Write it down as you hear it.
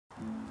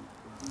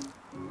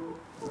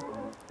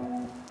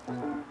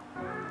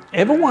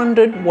Ever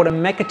wondered what a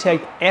Mecatech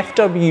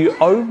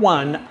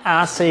FW01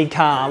 RC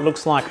car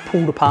looks like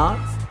pulled apart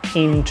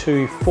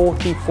into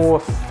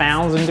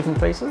 44,000 different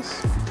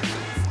pieces?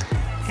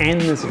 And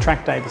there's a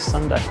track day this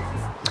Sunday.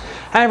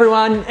 Hey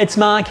everyone, it's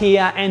Mark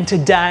here, and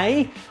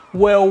today,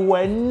 well,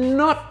 we're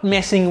not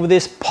messing with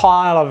this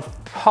pile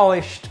of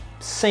polished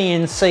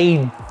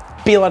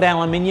CNC billet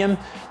aluminium.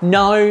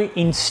 No,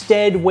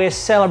 instead we're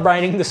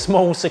celebrating the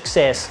small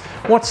success.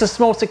 What's the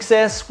small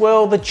success?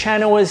 Well, the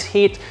channel has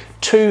hit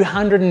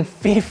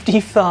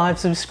 255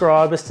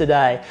 subscribers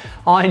today.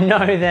 I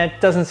know that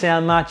doesn't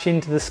sound much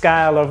into the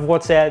scale of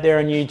what's out there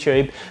on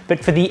YouTube,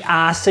 but for the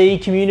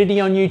RC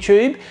community on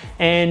YouTube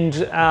and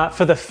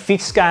for the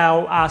fifth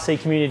scale RC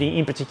community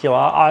in particular,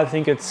 I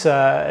think it's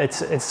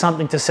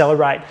something to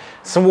celebrate.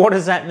 So what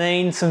does that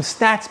mean? Some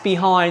stats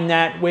behind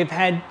that. We've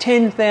had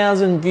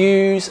 10,000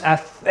 views,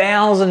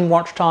 1,000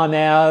 watch time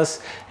hours,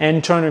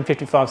 and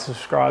 255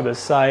 subscribers.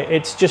 So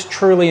it's just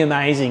truly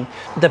amazing.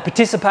 The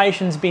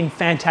participation's been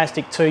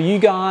fantastic too. You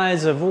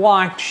guys have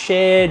liked,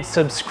 shared,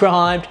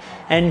 subscribed,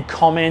 and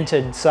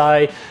commented.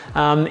 So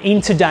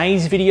in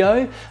today's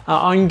video,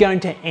 I'm going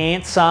to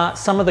answer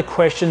some of the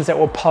questions that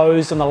were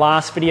posed on the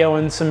last video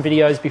and some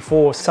videos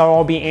before. So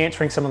I'll be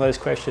answering some of those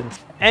questions.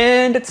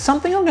 And it's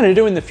something I'm going to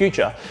do in the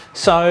future.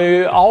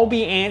 So I'll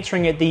be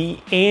answering at the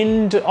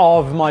end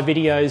of my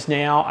videos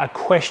now a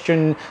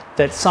question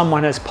that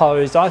someone has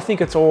posed. I think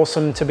it's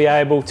awesome to be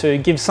able to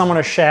give someone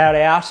a shout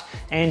out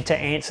and to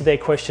answer their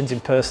questions in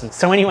person.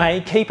 So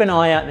anyway, keep an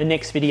eye out in the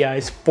next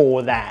videos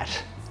for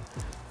that.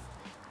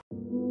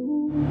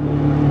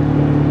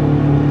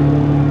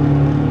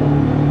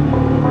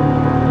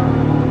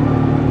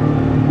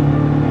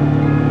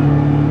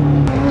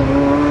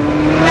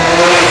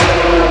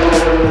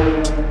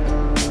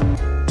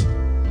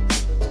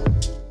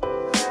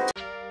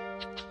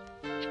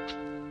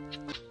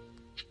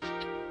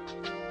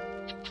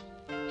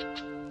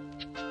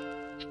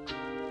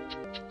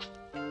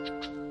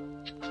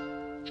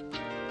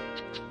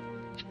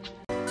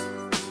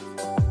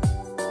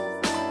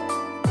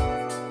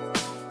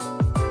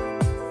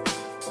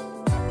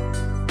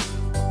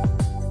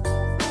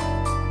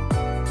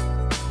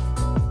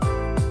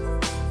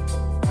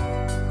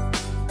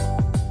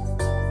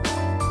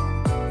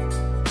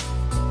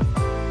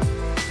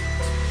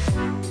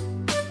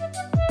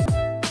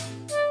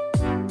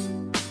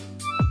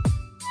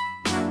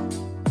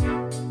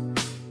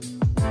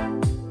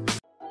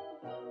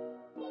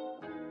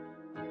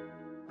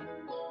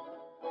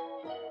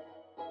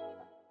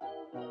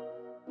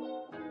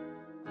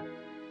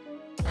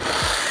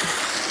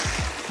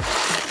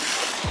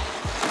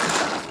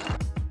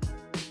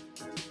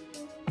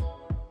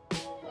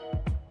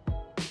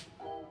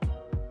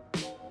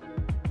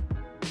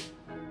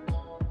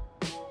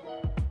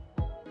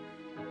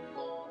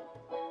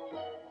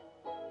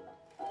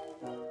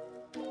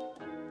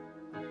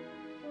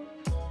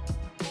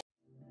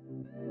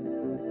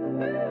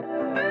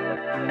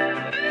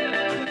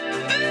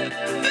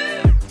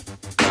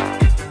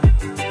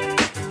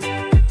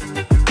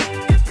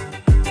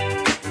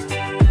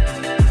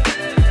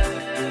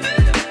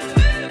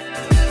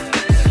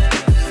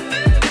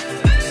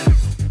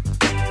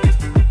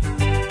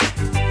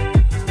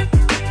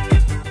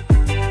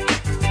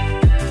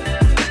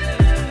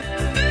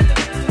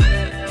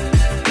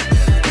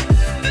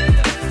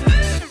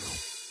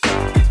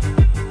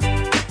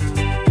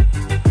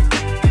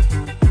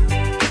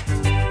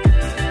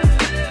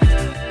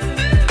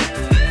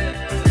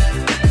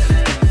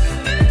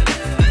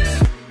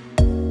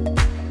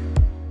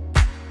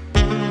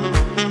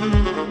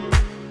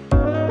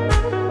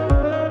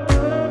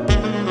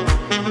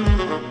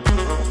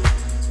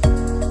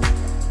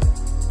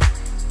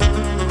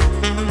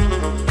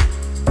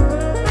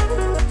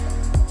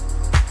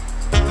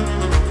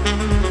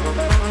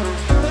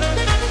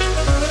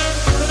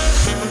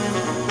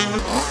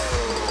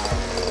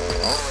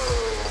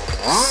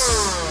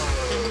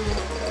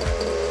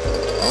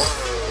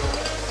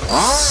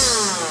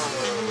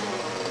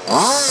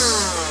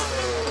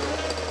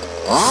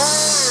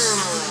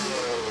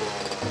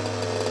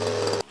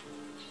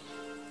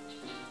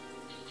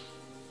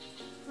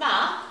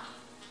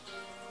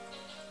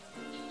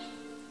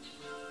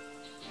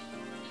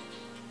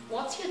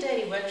 What's your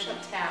dirty workshop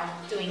towel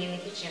doing in the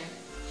kitchen?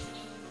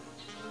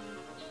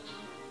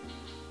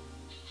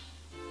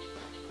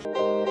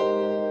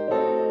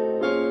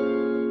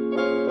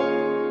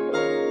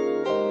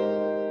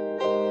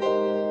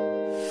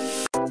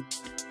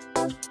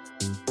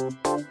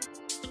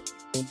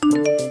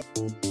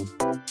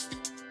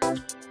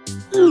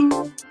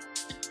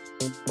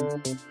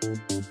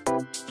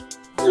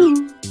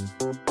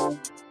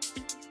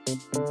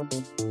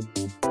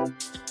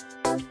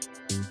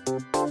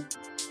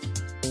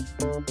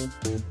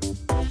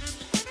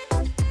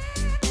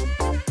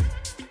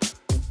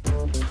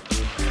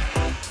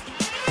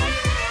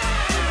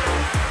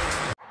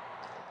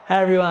 Hey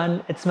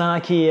everyone, it's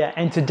Mark here,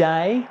 and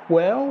today,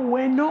 well,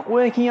 we're not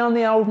working on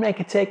the old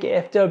Mecatech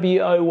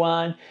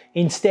FW01.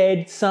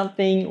 Instead,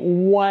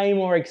 something way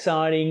more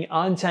exciting.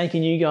 I'm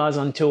taking you guys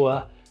on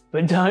tour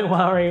But don't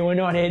worry, we're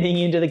not heading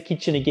into the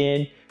kitchen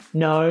again.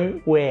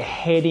 No, we're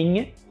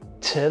heading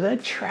to the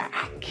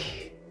track.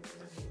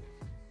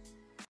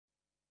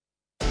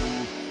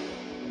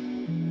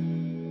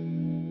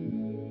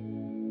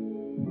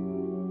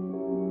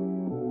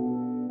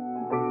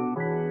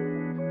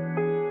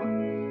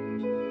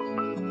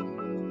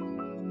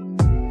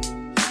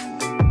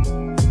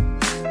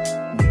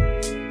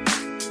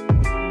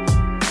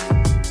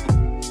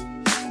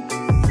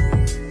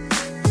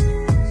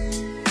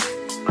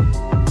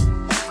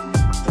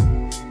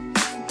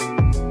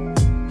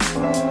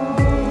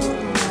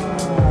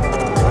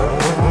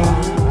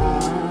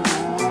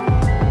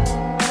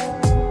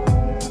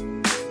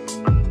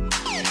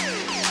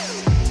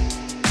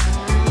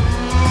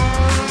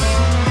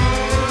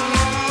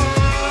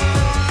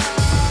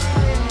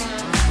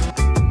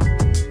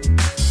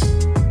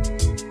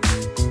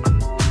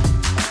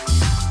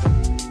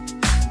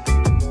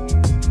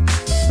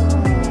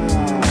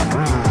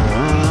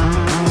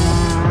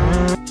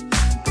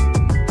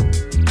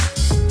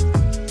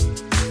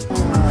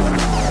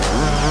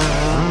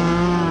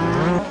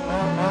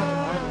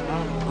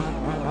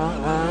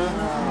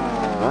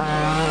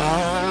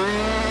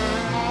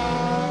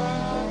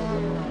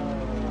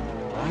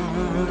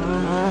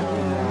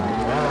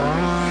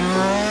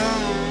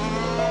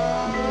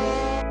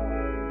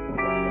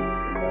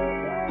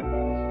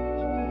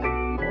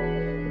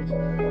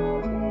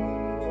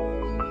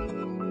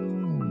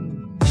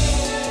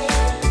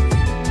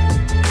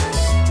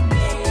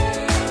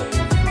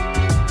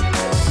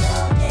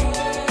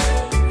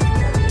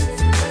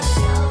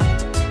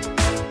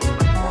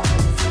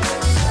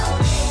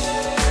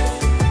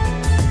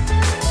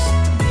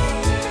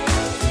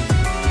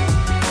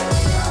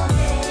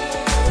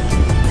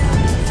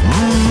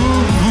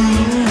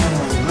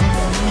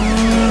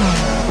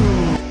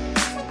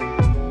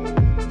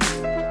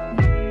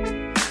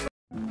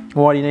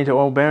 Why do you need to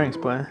oil bearings,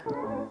 Blair?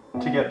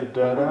 To get the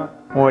dirt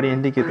out. Why do you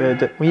need to get the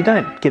dirt? Well, you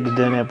don't get the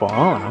dirt out by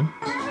oiling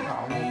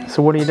them.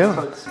 So what are you doing?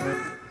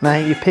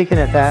 Mate, you're picking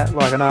at that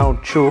like an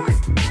old chook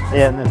out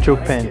in the chook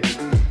pen.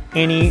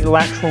 Any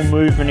lateral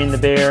movement in the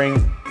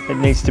bearing, it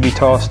needs to be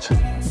tossed.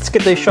 Let's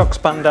get these shocks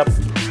buttoned up.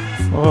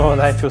 Oh,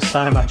 they feel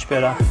so much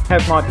better.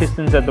 Have my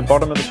pistons at the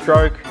bottom of the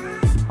stroke.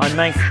 I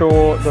make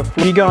sure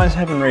when you guys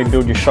haven't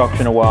rebuilt your shocks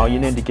in a while, you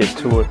need to get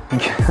to it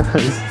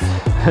because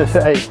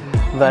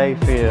they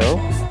feel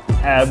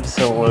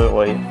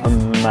absolutely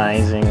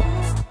amazing.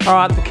 All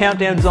right, the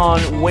countdown's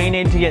on. We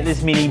need to get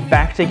this Mini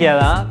back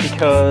together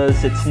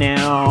because it's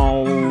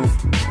now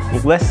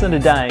less than a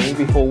day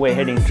before we're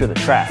heading to the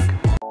track.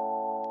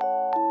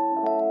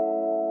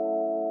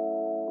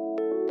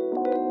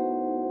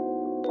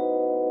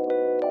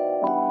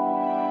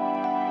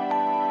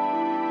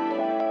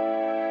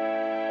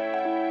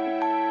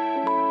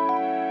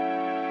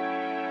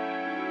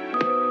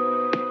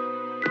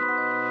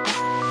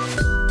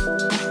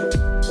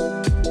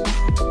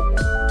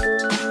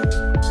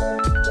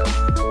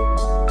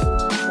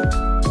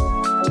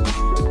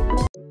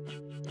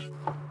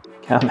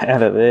 Come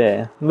out of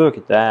there. Look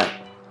at that.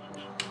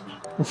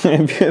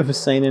 Have you ever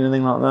seen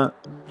anything like that?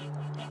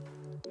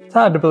 It's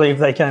hard to believe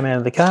they came out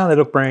of the car. They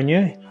look brand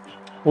new.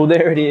 Well,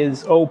 there it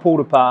is, all pulled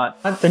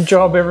apart. The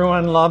job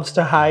everyone loves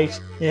to hate.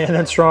 Yeah,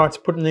 that's right, it's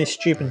putting these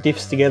stupid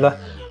diffs together.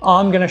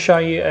 I'm going to show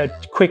you a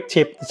quick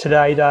tip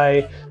today,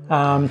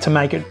 to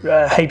make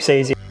it heaps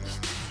easier.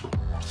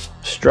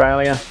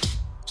 Australia,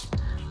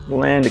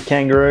 land of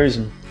kangaroos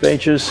and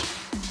beaches.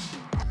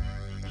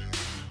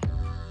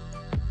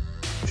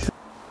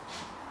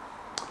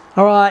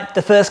 All right,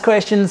 the first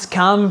questions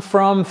come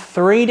from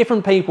 3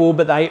 different people,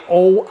 but they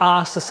all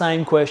ask the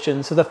same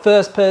question. So the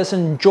first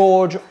person,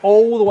 George,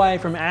 all the way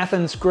from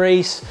Athens,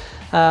 Greece,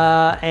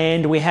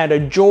 and we had a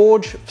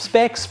George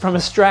Specs from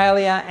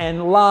Australia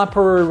and La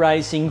Peru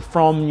Racing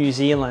from New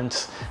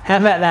Zealand. How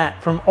about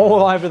that? From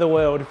all over the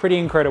world, pretty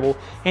incredible.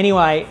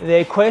 Anyway,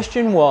 their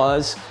question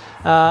was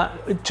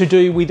to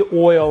do with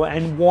oil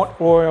and what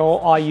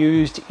oil I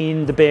used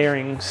in the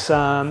bearings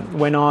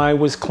when I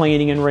was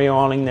cleaning and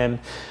re-oiling them.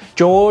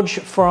 George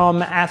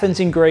from Athens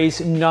in Greece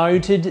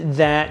noted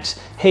that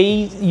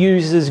he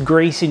uses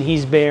grease in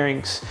his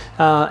bearings,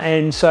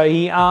 and so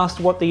he asked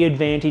what the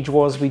advantage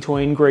was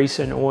between grease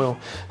and oil.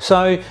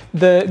 So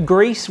the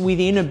grease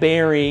within a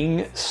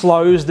bearing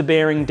slows the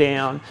bearing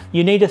down.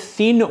 You need a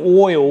thin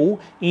oil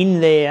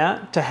in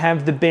there to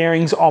have the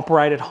bearings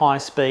operate at high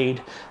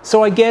speed.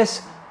 So I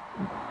guess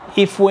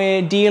if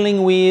we're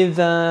dealing with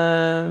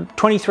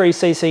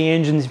 23cc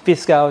engines, 5th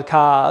scale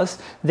cars,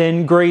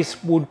 then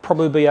grease would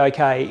probably be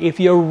okay. If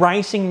you're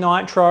racing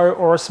nitro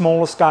or a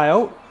smaller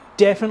scale,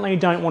 definitely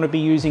don't want to be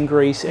using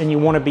grease and you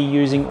want to be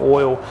using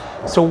oil.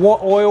 So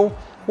what oil?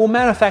 Well,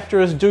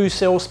 manufacturers do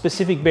sell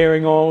specific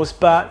bearing oils,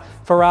 but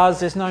for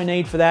us, there's no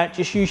need for that.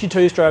 Just use your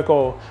 2-stroke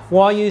oil.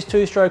 Why use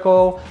 2-stroke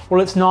oil?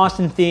 Well, it's nice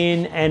and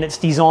thin and it's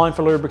designed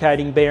for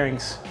lubricating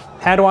bearings.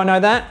 How do I know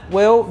that?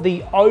 Well,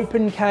 the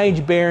open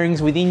cage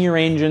bearings within your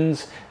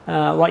engines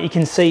like you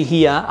can see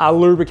here, are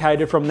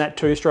lubricated from that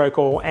two-stroke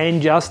oil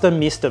and just a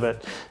mist of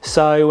it.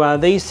 So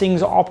these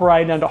things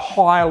operate under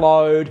high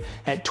load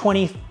at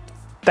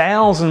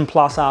 20,000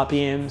 plus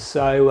RPMs.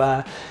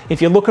 So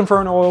if you're looking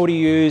for an oil to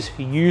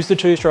use the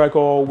two-stroke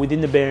oil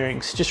within the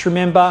bearings. Just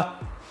remember,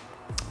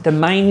 the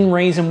main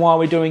reason why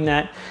we're doing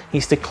that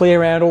is to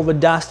clear out all the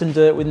dust and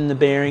dirt within the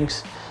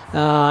bearings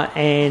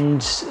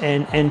and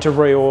to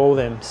re-oil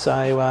them.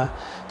 So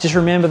just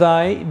remember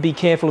though, be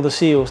careful of the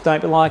seals.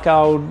 Don't be like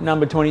old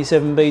number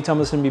 27B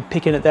Thomasson, be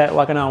picking at that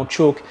like an old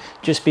chook.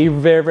 Just be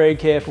very, very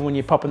careful when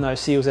you're popping those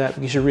seals out,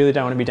 because you really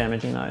don't want to be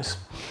damaging those.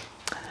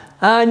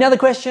 Another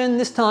question,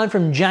 this time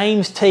from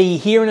James T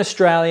here in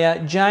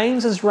Australia.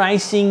 James is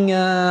racing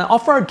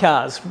off-road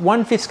cars,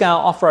 1/5 scale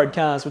off-road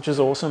cars, which is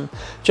awesome.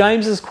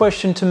 James's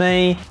question to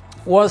me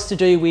was to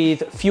do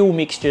with fuel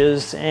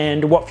mixtures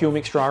and what fuel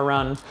mixture I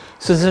run.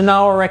 So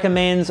Zenoa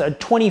recommends a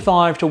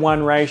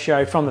 25:1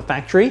 ratio from the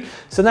factory.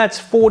 So that's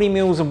 40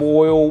 mils of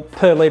oil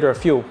per litre of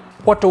fuel.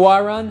 What do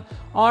I run?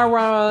 I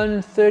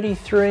run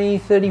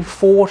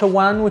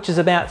 34:1, which is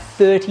about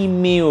 30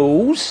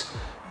 mils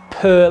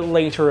per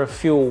litre of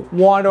fuel.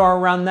 Why do I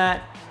run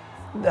that?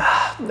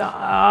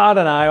 I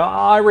don't know.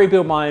 I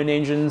rebuild my own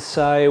engines,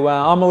 so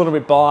I'm a little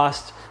bit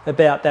biased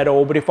about that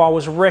all. But if I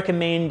was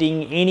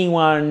recommending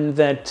anyone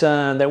that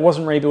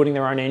wasn't rebuilding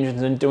their own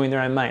engines and doing their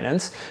own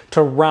maintenance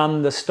to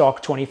run the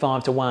stock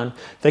 25:1,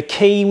 the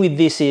key with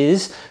this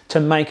is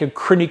to make a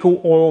critical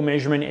oil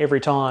measurement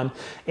every time.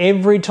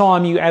 Every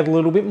time you add a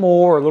little bit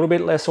more or a little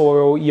bit less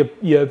oil, you're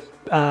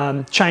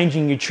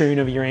changing your tune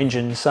of your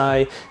engine.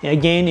 So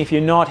again, if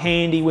you're not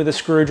handy with a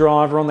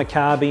screwdriver on the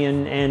carby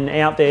and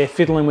out there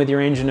fiddling with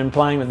your engine and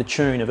playing with the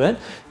tune of it,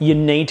 you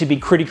need to be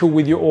critical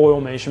with your oil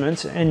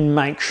measurements and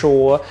make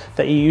sure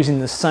that you're using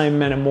the same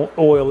amount of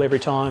oil every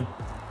time.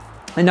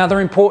 Another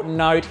important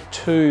note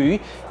too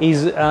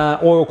is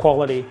oil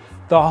quality.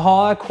 The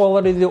higher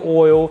quality the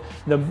oil,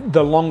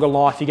 the longer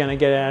life you're going to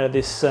get out of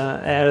this,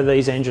 out of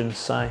these engines.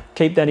 So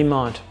keep that in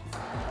mind.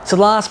 So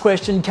last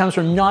question comes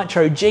from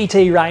Nitro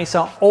GT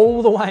Racer,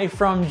 all the way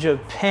from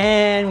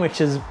Japan,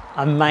 which is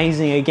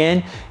amazing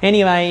again.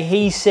 Anyway,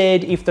 he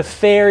said if the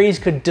fairies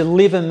could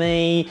deliver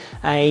me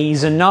a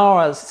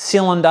Zenoa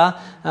cylinder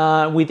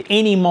with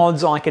any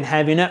mods I could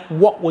have in it,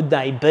 what would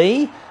they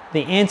be?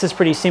 The answer is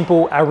pretty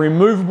simple: a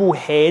removable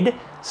head,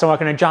 so I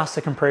can adjust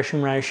the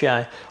compression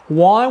ratio.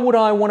 Why would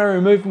I want a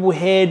removable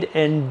head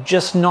and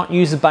just not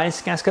use the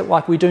base gasket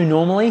like we do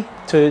normally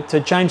to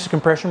change the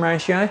compression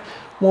ratio?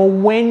 Well,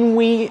 when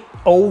we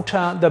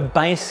alter the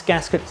base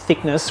gasket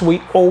thickness,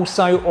 we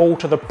also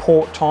alter the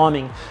port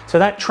timing. So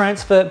that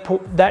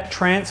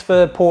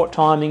transfer port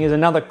timing is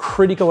another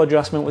critical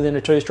adjustment within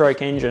a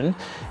two-stroke engine,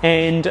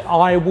 and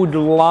I would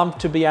love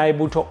to be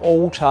able to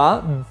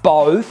alter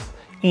both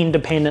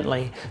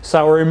independently.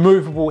 So a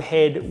removable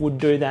head would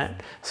do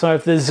that. So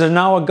if the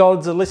Zenoa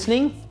gods are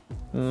listening,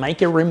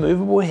 make a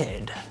removable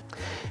head.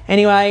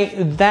 Anyway,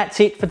 that's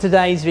it for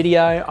today's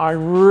video. I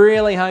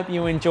really hope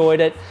you enjoyed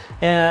it.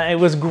 It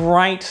was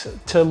great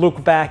to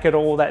look back at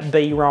all that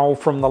B-roll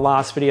from the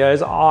last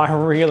videos. I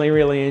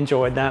really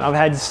enjoyed that. I've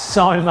had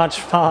so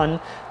much fun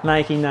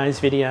making those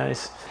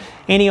videos.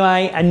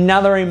 Anyway,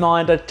 another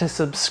reminder to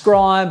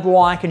subscribe,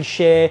 like and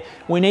share.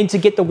 We need to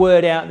get the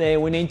word out there.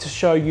 We need to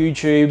show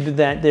YouTube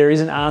that there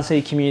is an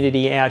RC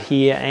community out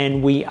here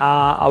and we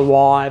are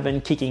alive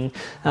and kicking.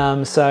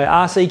 So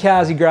RC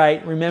cars are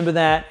great, remember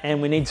that,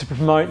 and we need to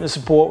promote and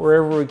support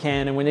wherever we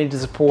can, and we need to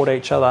support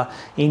each other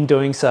in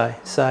doing so.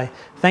 So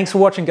thanks for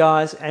watching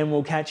guys, and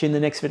we'll catch you in the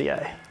next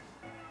video.